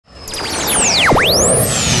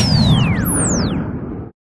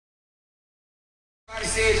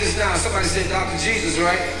Jesus,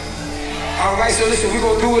 right? All right, so listen, we're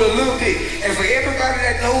gonna do it a little bit. And for everybody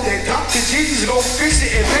that knows that Dr. Jesus is gonna fix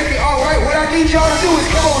it and make it all right, what I need y'all to do is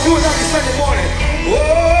come on, do it like a Sunday morning.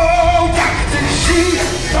 Oh, Dr. G,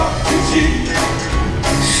 Dr. G,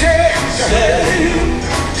 say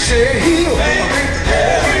heal, make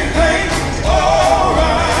everything all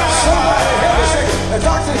right. Somebody help me say it.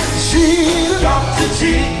 Dr. G, Dr.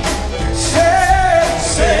 G,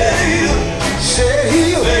 say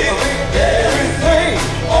heal, make everything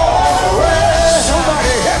all right.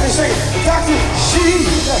 Somebody help me say it. Dr. G,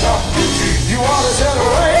 you ought to tell her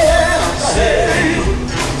right now.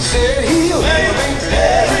 Say heal, make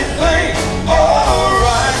everything all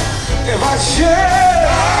right. If I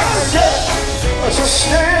just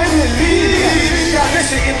stand and leave. Now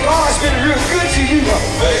listen, if God's been real good to you,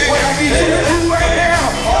 what I need you to do right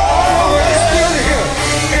now, all over this building here,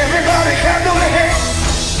 everybody clap on their hands.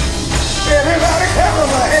 Everybody clap on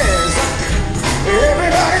their hands.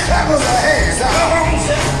 Everybody clap on their hands.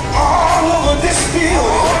 All over this building.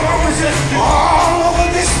 All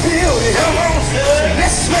over this building.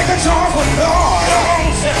 Let's make a joyful Lord.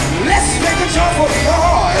 Let's make a joyful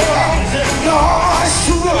Lord. Lord,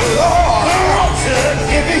 to the Lord.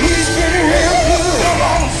 If he's been real good,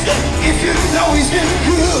 if you know he's been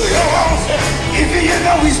good, if you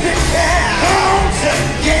know he's been kind,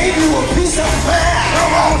 gave you a piece of mind,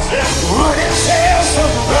 run and tell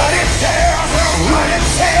somebody, run and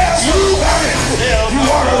tell somebody, you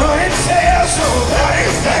want to run and tell somebody,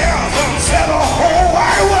 tell the whole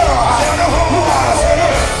wide world, you want to tell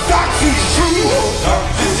her, Dr. G,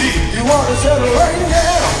 you want to tell her right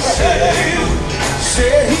now,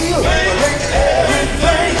 say heal, make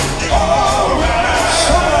everything all right.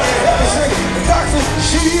 Somebody help me sing, Dr.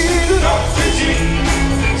 G,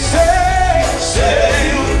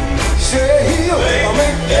 say heal,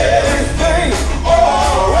 make everything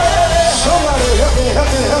all right. Somebody help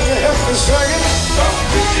me sing it.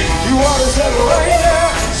 You want to tell it right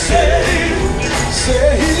now. Say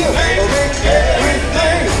heal, make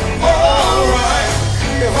everything all right.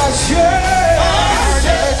 If I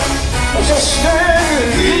just stand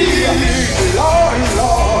and leave, Lord,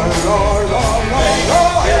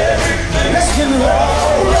 let's get it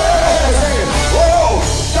all right. Whoa,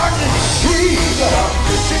 Dr. G,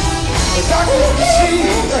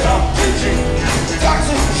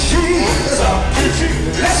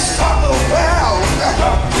 let's talk about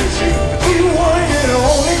the one and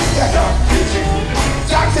only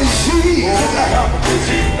Dr. G.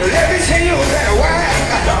 Let me tell you that why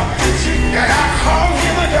that I call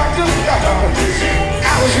him a doctor.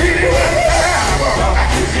 I was reading my Bible.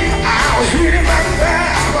 I was reading my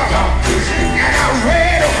Bible. And I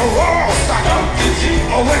read of a wall.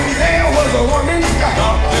 When there was a woman,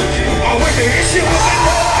 when the issue was a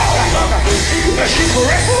dog, she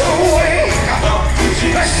pressed away.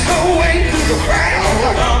 Pressed away through the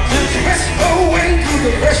crowd. Pressed away through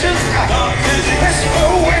the pressure. Pressed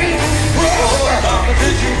away through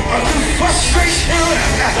frustration.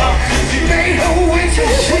 Made her way to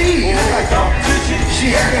Jesus. She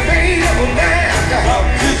had a made up a man.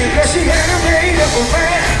 Because she had a made up a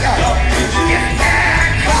man.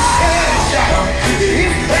 If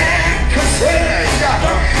I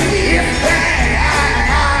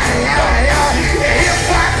could touch, if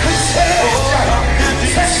I could touch, if I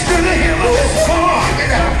could touch to the hem of his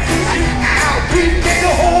garment, I'll be made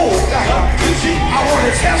whole. I want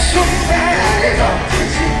to tell somebody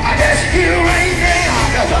that's here right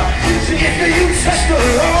now. If you touch the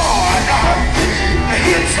Lord,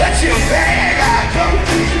 he'll touch your back.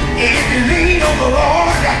 If you lean on the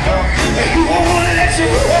Lord, he won't let you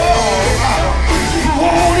fall.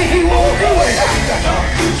 He won't do it.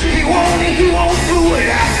 He won't do it.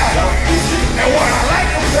 And what I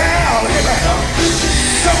like about him,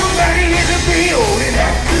 somebody in the building,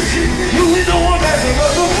 you know him as a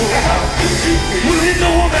mother, you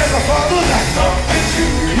know him as a father,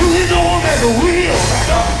 you know him as a wheel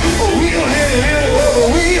of a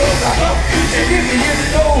wheel. And if you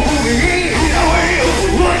know who he is,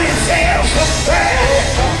 run and tell somebody,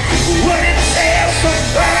 run and tell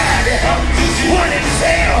somebody.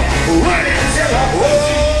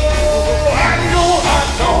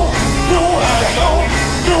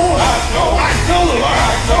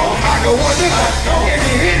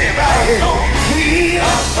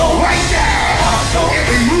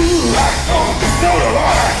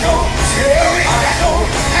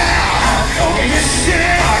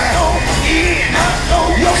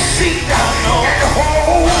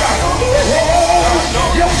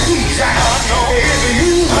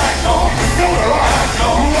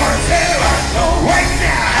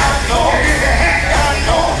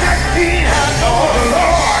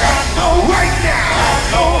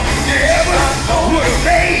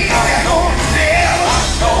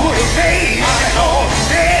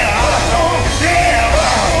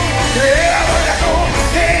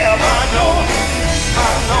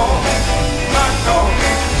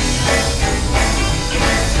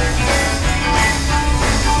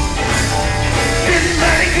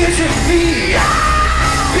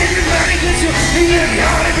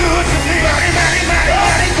 Johnny.